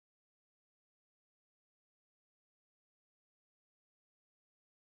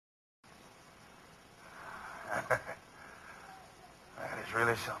was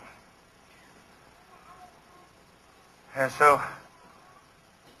really something. And so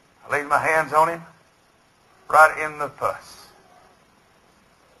I laid my hands on him right in the pus.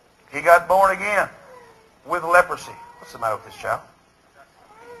 He got born again with leprosy. What's the matter with this child?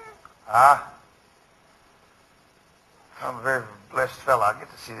 I'm a very blessed fellow. I get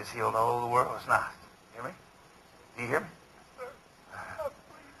to see this healed all over the world. It's nice. You hear me? Do you hear me?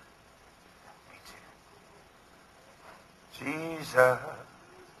 Me too. Jesus,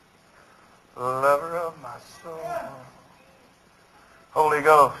 lover of my soul. Holy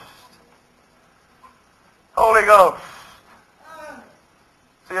Ghost. Holy Ghost.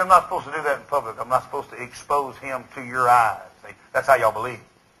 See, I'm not supposed to do that in public. I'm not supposed to expose him to your eyes. See, that's how y'all believe.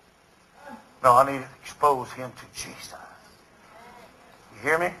 No, I need to expose him to Jesus. You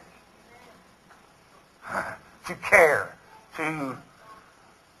hear me? To care, to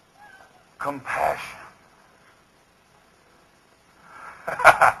compassion.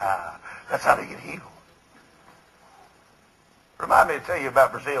 That's how they get healed. Remind me to tell you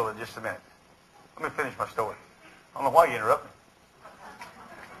about Brazil in just a minute. Let me finish my story. I don't know why you interrupt me.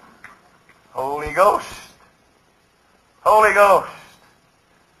 Holy Ghost. Holy Ghost.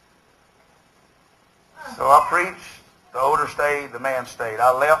 So I preached. The odor stayed. The man stayed.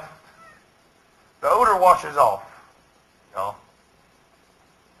 I left. The odor washes off, y'all.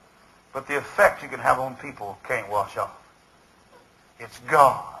 But the effect you can have on people can't wash off. It's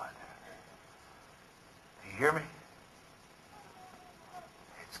God. Do you hear me?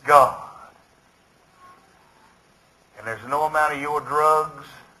 It's God. And there's no amount of your drugs,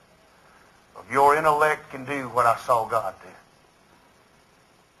 of your intellect can do what I saw God do.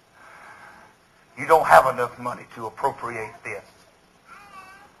 You don't have enough money to appropriate this.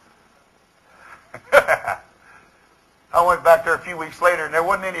 I went back there a few weeks later and there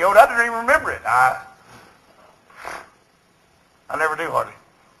wasn't any odor. I didn't even remember it. I never do hardly.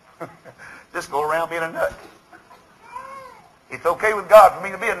 Just go around being a nut. It's okay with God for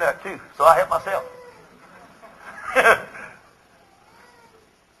me to be a nut too, so I help myself.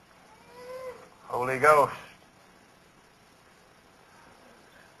 Holy Ghost.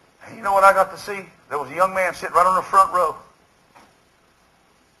 And you know what I got to see? There was a young man sitting right on the front row.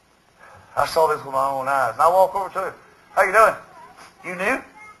 I saw this with my own eyes. And I walked over to him. How you doing? You knew?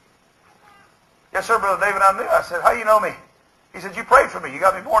 Yes, sir, Brother David, I knew. I said, how you know me? He said, you prayed for me. You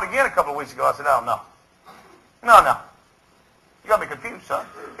got me born again a couple of weeks ago. I said, oh, no. No. You got me confused, son.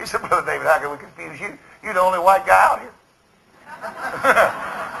 He said, Brother David, how can we confuse you? You're the only white guy out here.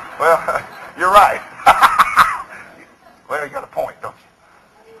 Well, you're right. Well, you got a point, don't you?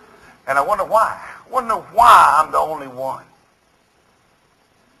 And I wonder why. I wonder why I'm the only one.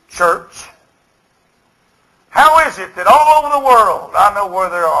 Church, how is it that all over the world, I know where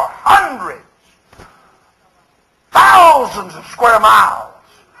there are hundreds, thousands of square miles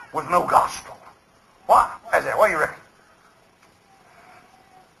with no gospel? Why? How's that? What do you reckon?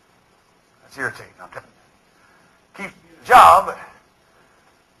 That's irritating, I'm telling you. Keep the job,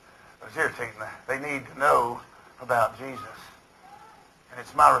 but it's irritating. They need to know about Jesus. And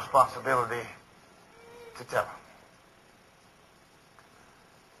it's my responsibility to tell them.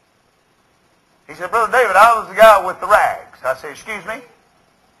 He said, Brother David, I was the guy with the rags. I said, excuse me?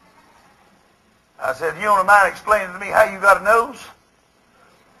 I said, you don't mind explaining to me how you got a nose?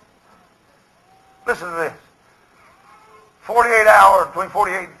 Listen to this. 48 hours, between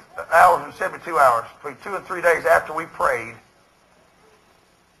 48 hours and 72 hours, between 2 and 3 days after we prayed,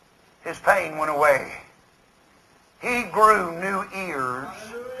 his pain went away. He grew new ears.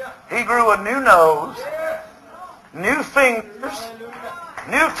 He grew a new nose, new fingers,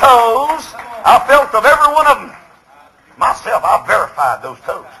 new toes. I felt of every one of them. Myself, I verified those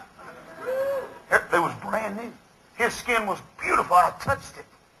toes. They was brand new. His skin was beautiful. I touched it.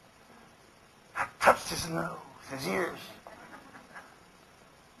 I touched his nose, his ears.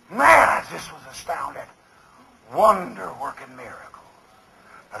 Man, I just was astounded. Wonder-working miracles.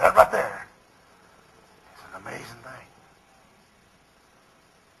 Now that right there is an amazing thing.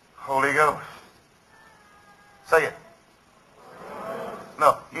 Holy Ghost. Say it.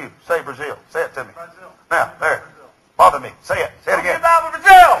 No, you. Say Brazil. Say it to me. Brazil. Now, there. Bother me. Say it. Say it again. Tell me about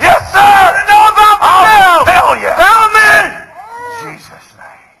Brazil. Yes, sir. Know about Brazil. I'll tell you. Tell me. In Jesus'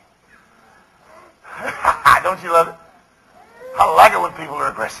 name. Don't you love it? I like it when people are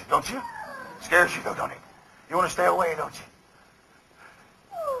aggressive, don't you? It scares you though, don't it? You want to stay away, don't you?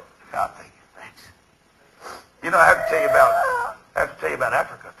 God, thank you. Thanks. You know, I have to tell you about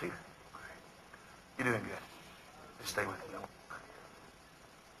Africa too. You're doing good. Just stay with me.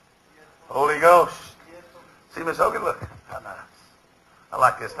 Holy Ghost. See, Miss Hogan, look. How nice. I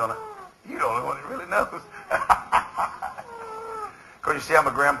like this, don't I? You're the only one that really knows. Of But you see, I'm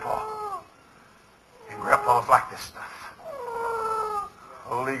a grandpa. And grandpas like this stuff.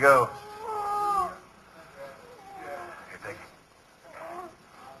 Holy Ghost.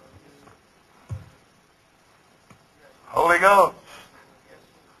 Holy Ghost.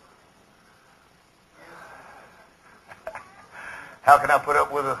 How can I put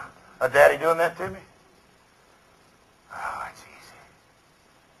up with a daddy doing that to me? Oh, it's easy.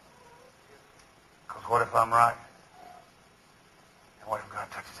 Because what if I'm right? And what if God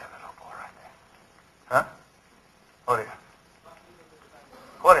touches that little boy right there? Huh? What if?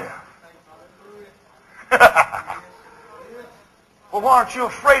 What if? Well, why aren't you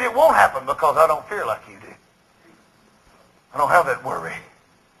afraid it won't happen? Because I don't fear like you do. I don't have that worry.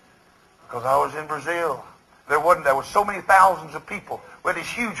 Because I was in Brazil. There were so many thousands of people. We had this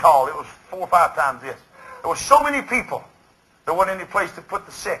huge hall. It was 4 or 5 times this. There were so many people. There wasn't any place to put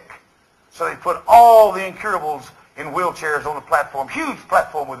the sick. So they put all the incurables in wheelchairs on the platform. Huge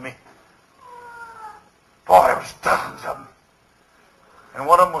platform with me. Boy, there was dozens of them. And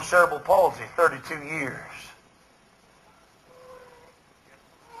one of them was cerebral palsy, 32 years.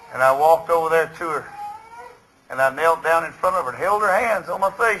 And I walked over there to her. And I knelt down in front of her and held her hands on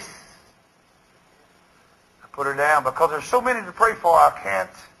my face. I put her down because there's so many to pray for. I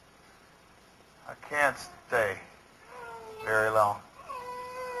can't stay very long.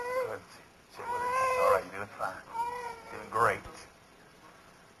 Go ahead and sit with it. It's all right. You're doing fine. Doing great.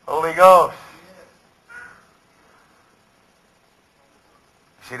 Holy Ghost.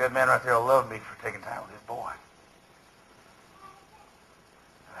 You see that man right there will love me for taking time with his boy.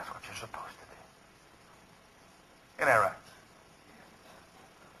 And that's what you're supposed to do. Isn't that right?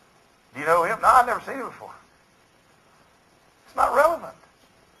 Do you know him? No, I've never seen him before. It's not relevant.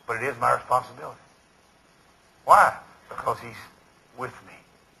 But it is my responsibility. Why? Because he's with me.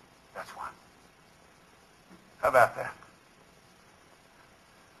 That's why. How about that?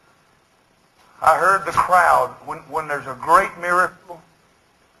 I heard the crowd, when there's a great miracle,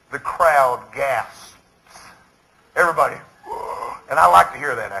 the crowd gasps. Everybody. And I like to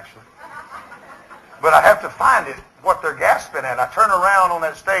hear that, actually. But I have to find it, what they're gasping at. I turn around on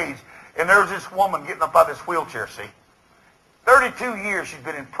that stage, and there's this woman getting up out of this wheelchair, see? 32 years she's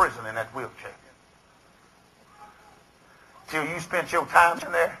been in prison in that wheelchair. Till you spent your time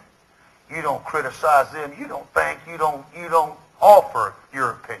in there, you don't criticize them, you don't think, you don't offer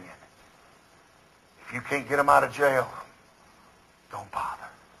your opinion. If you can't get them out of jail, don't bother.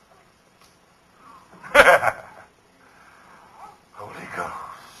 Holy Ghost.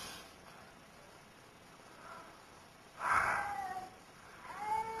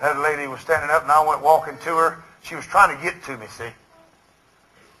 That lady was standing up, and I went walking to her. She was trying to get to me, see?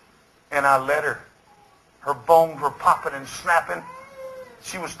 And I let her. Her bones were popping and snapping.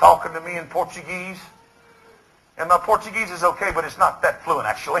 She was talking to me in Portuguese. And my Portuguese is okay, but it's not that fluent,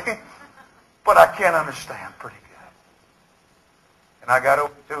 actually. But I can understand pretty good. And I got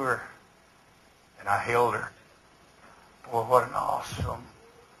over to her, and I held her. Boy, what an awesome,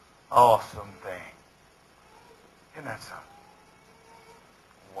 awesome thing. Isn't that something?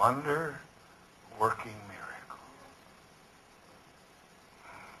 Wonder-working miracle.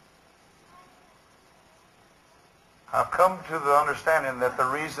 I've come to the understanding that the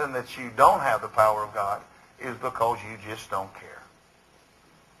reason that you don't have the power of God is because you just don't care.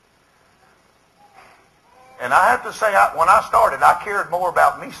 And I have to say, when I started, I cared more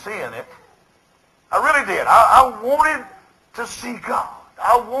about me seeing it. I really did. I wanted to see God.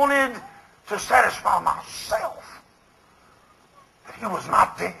 I wanted to satisfy myself that he was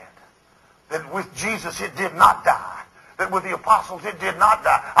not dead. That with Jesus it did not die. That with the apostles it did not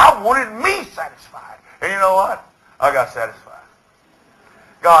die. I wanted me satisfied. And you know what? I got satisfied.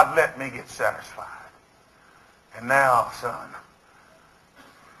 God let me get satisfied. And now, son,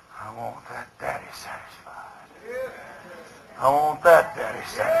 I want that daddy satisfied. I want that daddy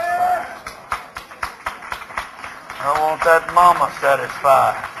satisfied. I want that mama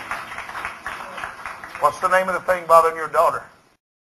satisfied. What's the name of the thing bothering your daughter?